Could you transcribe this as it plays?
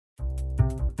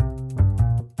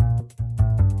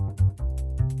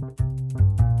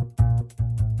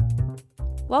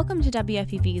Welcome to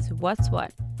WFUV's What's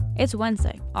What. It's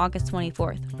Wednesday, August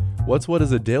 24th. What's What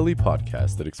is a daily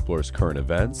podcast that explores current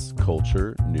events,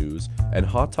 culture, news, and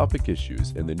hot topic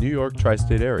issues in the New York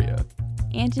tri-state area.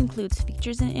 And includes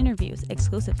features and interviews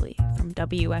exclusively from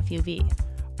WFUV.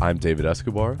 I'm David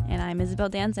Escobar. And I'm Isabel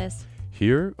Danzis.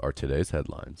 Here are today's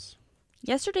headlines.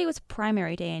 Yesterday was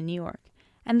primary day in New York,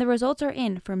 and the results are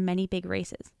in for many big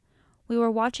races. We were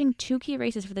watching two key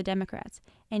races for the Democrats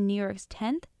in New York's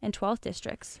 10th and 12th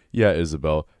districts. Yeah,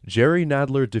 Isabel. Jerry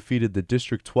Nadler defeated the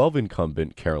District 12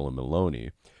 incumbent Carolyn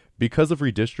Maloney. Because of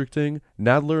redistricting,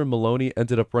 Nadler and Maloney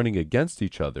ended up running against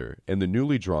each other in the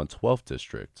newly drawn 12th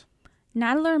district.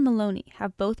 Nadler and Maloney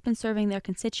have both been serving their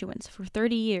constituents for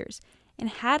 30 years and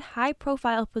had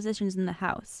high-profile positions in the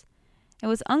House. It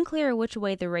was unclear which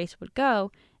way the race would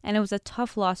go, and it was a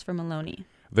tough loss for Maloney.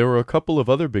 There were a couple of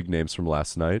other big names from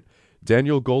last night.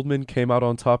 Daniel Goldman came out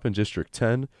on top in District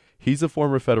 10. He's a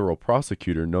former federal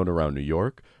prosecutor known around New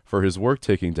York for his work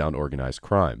taking down organized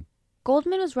crime.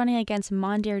 Goldman was running against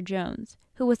Mondaire Jones,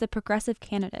 who was the progressive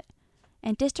candidate.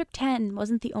 And District 10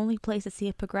 wasn't the only place to see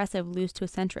a progressive lose to a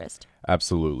centrist.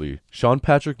 Absolutely. Sean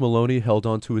Patrick Maloney held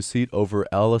on to a seat over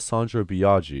Alessandro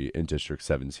Biaggi in District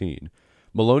 17.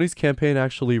 Maloney's campaign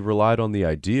actually relied on the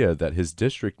idea that his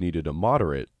district needed a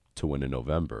moderate to win in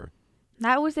November.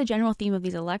 That was the general theme of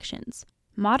these elections.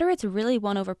 Moderates really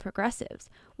won over progressives,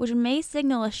 which may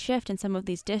signal a shift in some of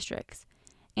these districts.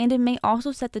 And it may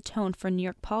also set the tone for New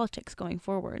York politics going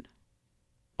forward.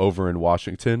 Over in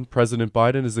Washington, President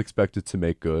Biden is expected to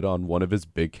make good on one of his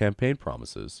big campaign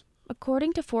promises.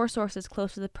 According to four sources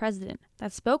close to the president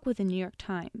that spoke with the New York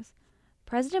Times,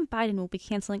 President Biden will be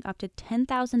canceling up to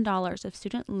 $10,000 of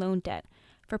student loan debt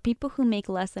for people who make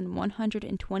less than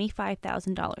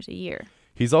 $125,000 a year.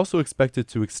 He's also expected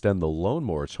to extend the loan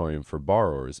moratorium for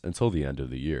borrowers until the end of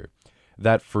the year.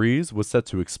 That freeze was set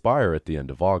to expire at the end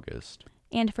of August.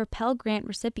 And for Pell Grant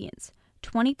recipients,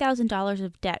 $20,000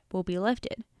 of debt will be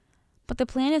lifted. But the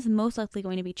plan is most likely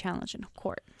going to be challenged in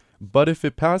court. But if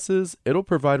it passes, it'll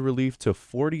provide relief to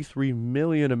 43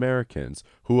 million Americans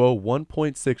who owe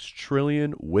 $1.6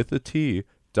 trillion with a T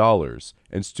dollars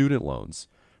in student loans.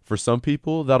 For some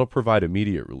people, that'll provide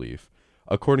immediate relief.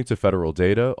 According to federal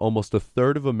data, almost a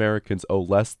third of Americans owe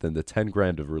less than the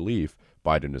 $10,000 of relief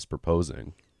Biden is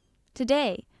proposing.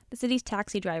 Today, the city's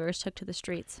taxi drivers took to the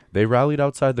streets. They rallied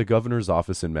outside the governor's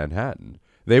office in Manhattan.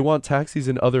 They want taxis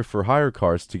and other for-hire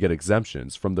cars to get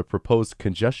exemptions from the proposed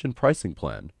congestion pricing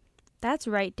plan. That's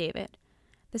right, David.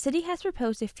 The city has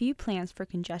proposed a few plans for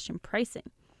congestion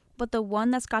pricing, but the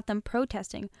one that's got them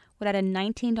protesting would add a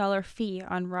 $19 fee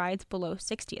on rides below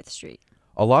 60th Street.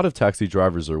 A lot of taxi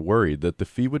drivers are worried that the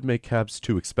fee would make cabs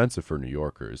too expensive for New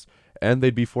Yorkers, and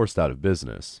they'd be forced out of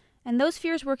business. And those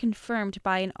fears were confirmed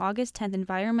by an August 10th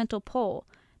environmental poll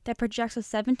that projects a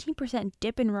 17%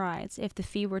 dip in rides if the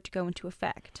fee were to go into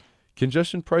effect.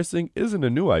 Congestion pricing isn't a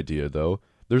new idea, though.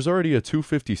 There's already a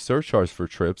 $2.50 surcharge for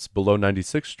trips below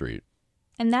 96th Street.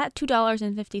 And that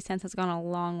 $2.50 has gone a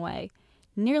long way.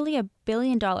 Nearly $1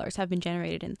 billion have been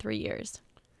generated in 3 years.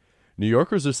 New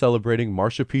Yorkers are celebrating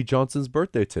Marsha P. Johnson's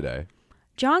birthday today.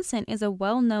 Johnson is a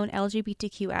well-known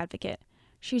LGBTQ advocate.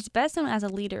 She's best known as a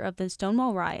leader of the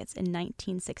Stonewall riots in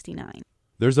 1969.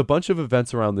 There's a bunch of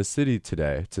events around the city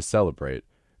today to celebrate.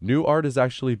 New art is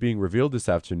actually being revealed this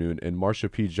afternoon in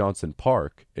Marsha P. Johnson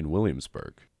Park in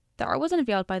Williamsburg. The art was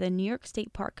unveiled by the New York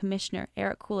State Park Commissioner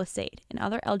Eric Kulasade and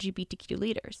other LGBTQ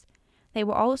leaders. They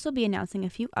will also be announcing a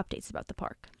few updates about the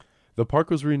park. The park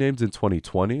was renamed in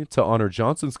 2020 to honor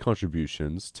Johnson's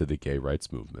contributions to the gay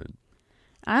rights movement.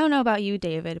 I don't know about you,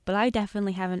 David, but I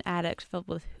definitely have an attic filled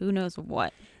with who knows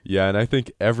what. Yeah, and I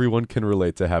think everyone can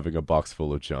relate to having a box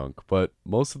full of junk, but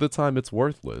most of the time it's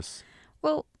worthless.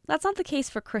 Well, that's not the case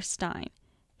for Chris Stein.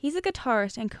 He's a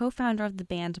guitarist and co-founder of the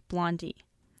band Blondie.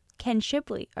 Ken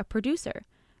Shipley, a producer,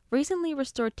 recently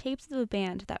restored tapes of the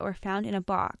band that were found in a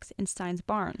box in Stein's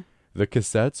barn. The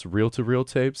cassettes, reel-to-reel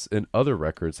tapes, and other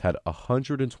records had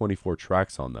 124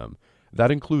 tracks on them.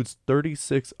 That includes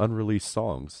 36 unreleased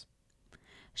songs.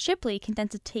 Shipley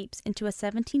condensed the tapes into a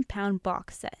 17-pound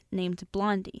box set named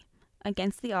Blondie,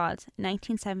 Against the Odds,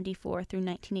 1974 through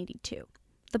 1982.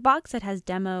 The box set has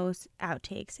demos,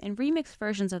 outtakes, and remixed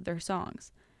versions of their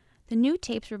songs. The new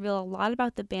tapes reveal a lot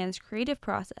about the band's creative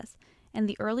process and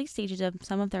the early stages of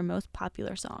some of their most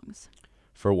popular songs.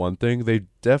 For one thing, they've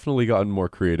definitely gotten more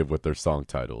creative with their song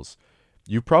titles.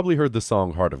 You probably heard the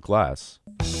song Heart of Glass.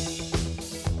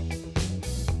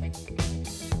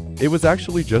 It was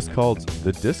actually just called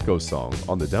the Disco Song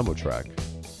on the demo track.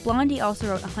 Blondie also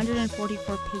wrote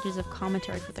 144 pages of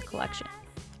commentary for the collection,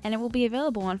 and it will be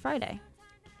available on Friday.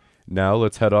 Now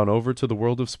let's head on over to the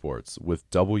world of sports with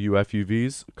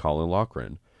WFUV's Colin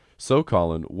Lochran. So,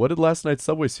 Colin, what did last night's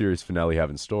Subway Series finale have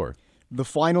in store? The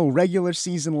final regular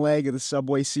season leg of the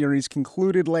Subway Series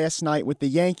concluded last night with the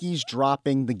Yankees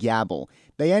dropping the gavel.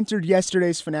 They entered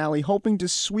yesterday's finale hoping to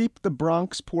sweep the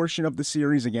Bronx portion of the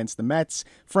series against the Mets.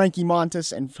 Frankie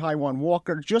Montas and Taijuan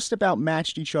Walker just about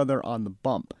matched each other on the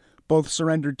bump. Both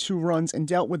surrendered 2 runs and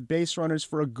dealt with base runners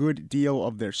for a good deal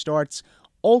of their starts.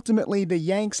 Ultimately, the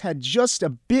Yanks had just a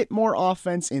bit more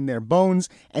offense in their bones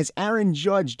as Aaron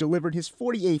Judge delivered his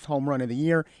 48th home run of the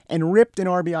year and ripped an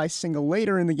RBI single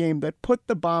later in the game that put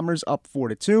the Bombers up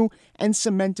 4-2 and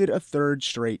cemented a third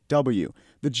straight W.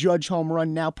 The Judge home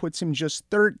run now puts him just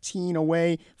 13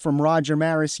 away from Roger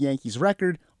Maris' Yankees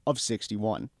record of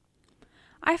 61.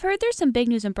 I've heard there's some big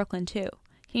news in Brooklyn, too.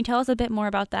 Can you tell us a bit more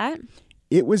about that?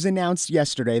 It was announced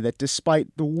yesterday that despite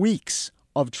the weeks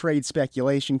of trade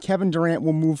speculation, Kevin Durant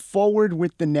will move forward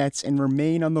with the Nets and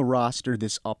remain on the roster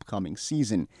this upcoming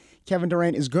season. Kevin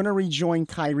Durant is going to rejoin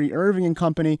Kyrie Irving and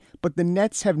company, but the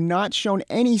Nets have not shown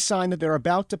any sign that they're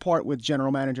about to part with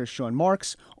general manager Sean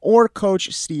Marks or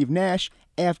coach Steve Nash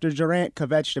after Durant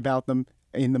kvetched about them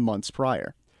in the months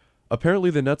prior. Apparently,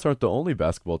 the Nets aren't the only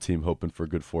basketball team hoping for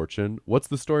good fortune. What's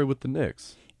the story with the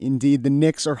Knicks? Indeed, the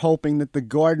Knicks are hoping that the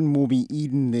Garden will be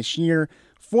Eden this year.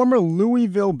 Former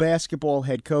Louisville basketball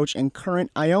head coach and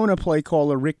current Iona play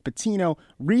caller Rick Pitino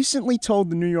recently told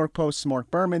the New York Post's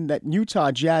Mark Berman that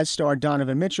Utah Jazz star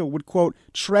Donovan Mitchell would, quote,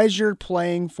 treasure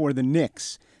playing for the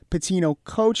Knicks. Pitino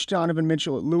coached Donovan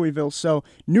Mitchell at Louisville, so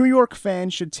New York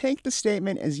fans should take the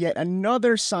statement as yet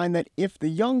another sign that if the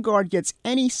young guard gets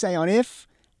any say on if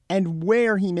and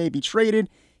where he may be traded,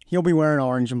 he'll be wearing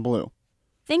orange and blue.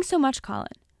 Thanks so much, Colin.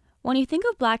 When you think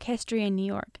of Black history in New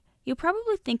York, you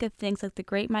probably think of things like the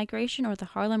Great Migration or the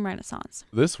Harlem Renaissance.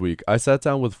 This week, I sat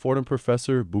down with Fordham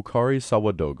professor Bukhari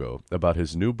Sawadogo about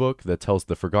his new book that tells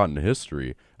the forgotten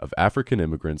history of African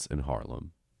immigrants in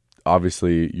Harlem.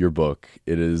 Obviously, your book,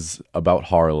 it is about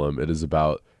Harlem. It is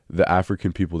about the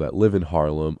African people that live in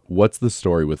Harlem. What's the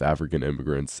story with African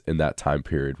immigrants in that time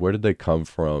period? Where did they come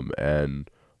from and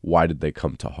why did they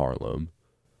come to Harlem?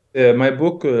 My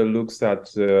book looks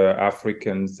at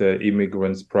Africans,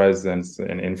 immigrants' presence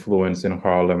and influence in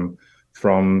Harlem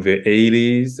from the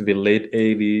 80s, the late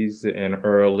 80s and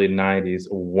early 90s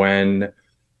when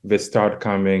they start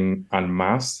coming en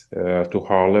masse to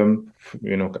Harlem,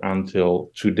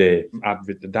 until today. At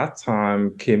that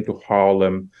time, came to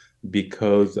Harlem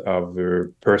because of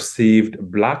the perceived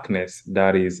blackness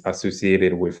that is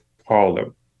associated with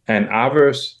Harlem. And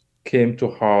others came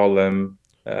to Harlem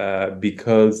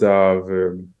because of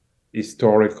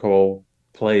historical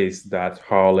place that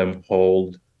Harlem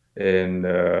hold in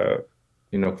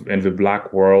in the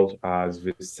Black world as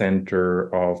the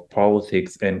center of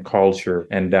politics and culture,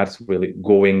 and that's really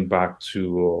going back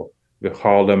to the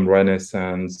Harlem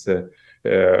Renaissance,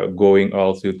 going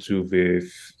also to the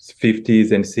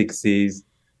 50s and 60s,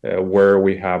 where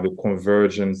we have the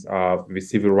convergence of the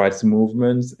civil rights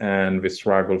movements and the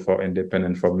struggle for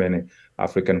independence for many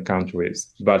African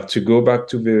countries. But to go back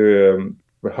to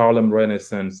the Harlem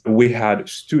Renaissance, we had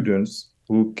students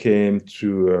who came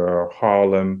to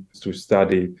Harlem to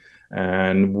study.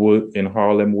 And in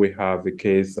Harlem, we have the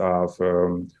case of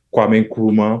Kwame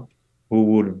Nkrumah, who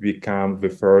would become the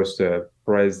first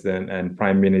president and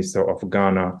prime minister of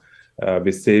Ghana.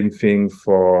 The same thing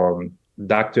for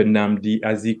Dr. Nnamdi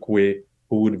Azikiwe,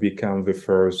 who would become the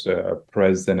first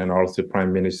president and also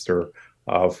prime minister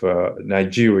of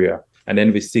Nigeria. And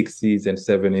then the 60s and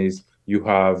 70s, you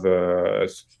have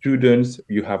students,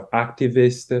 you have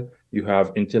activists, you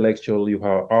have intellectuals, you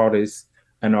have artists,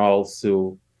 and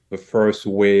also the first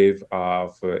wave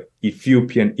of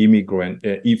Ethiopian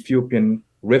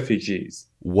refugees.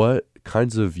 What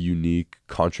kinds of unique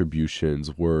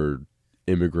contributions were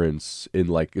immigrants in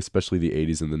especially the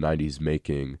 80s and the 90s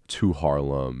making to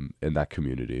Harlem and that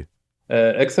community?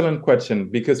 Excellent question,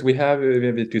 because we have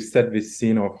maybe to set the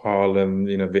scene of Harlem,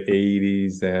 the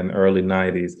 80s and early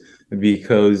 90s,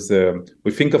 because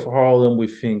we think of Harlem, we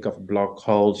think of Black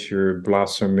culture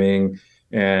blossoming,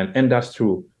 and that's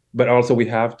true. But also we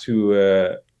have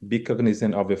to be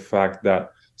cognizant of the fact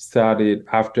that started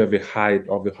after the height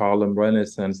of the Harlem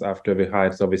Renaissance, after the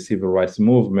height of the civil rights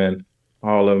movement,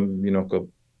 Harlem,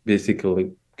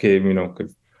 basically came,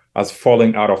 as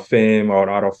falling out of fame or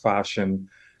out of fashion.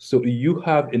 So you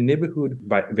have a neighborhood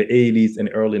by the 80s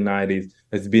and early 90s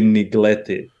has been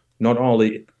neglected, not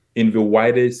only in the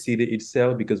wider city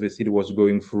itself, because the city was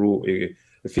going through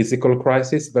a physical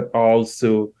crisis, but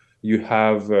also you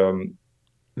have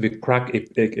the crack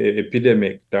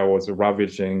epidemic that was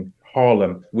ravaging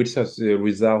Harlem, which has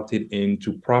resulted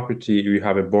into property. You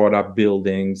have a bought up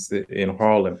buildings in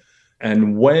Harlem.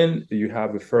 And when you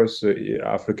have the first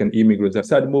African immigrants that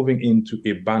start moving into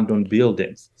abandoned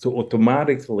buildings, so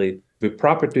automatically the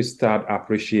properties start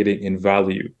appreciating in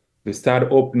value. They start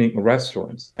opening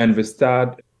restaurants and they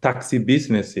start taxi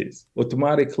businesses.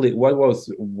 Automatically, what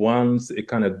was once a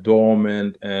kind of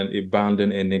dormant and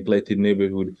abandoned and neglected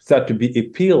neighborhood start to be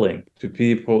appealing to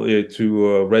people,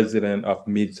 to residents of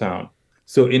Midtown.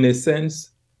 So in a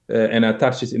sense, and I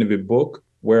attach this in the book,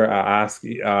 where I ask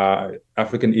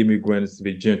African immigrants,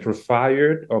 the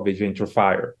gentrified or the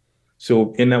gentrifier.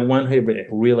 So in that one way, it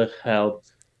really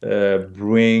helped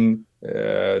bring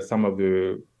some of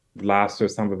the laughter,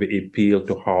 some of the appeal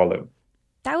to Harlem.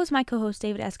 That was my co-host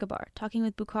David Escobar talking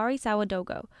with Bukari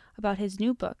Sawadogo about his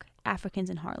new book, Africans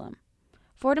in Harlem.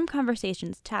 Fordham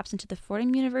Conversations taps into the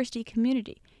Fordham University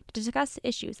community to discuss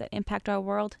issues that impact our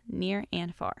world near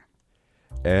and far.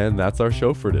 And that's our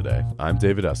show for today. I'm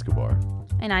David Escobar.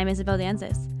 And I'm Isabel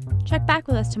Danzis. Check back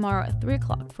with us tomorrow at 3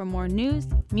 o'clock for more news,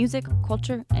 music,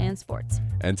 culture, and sports.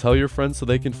 And tell your friends so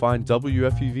they can find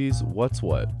WFUV's What's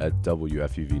What at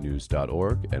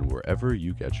WFUVnews.org and wherever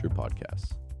you get your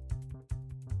podcasts.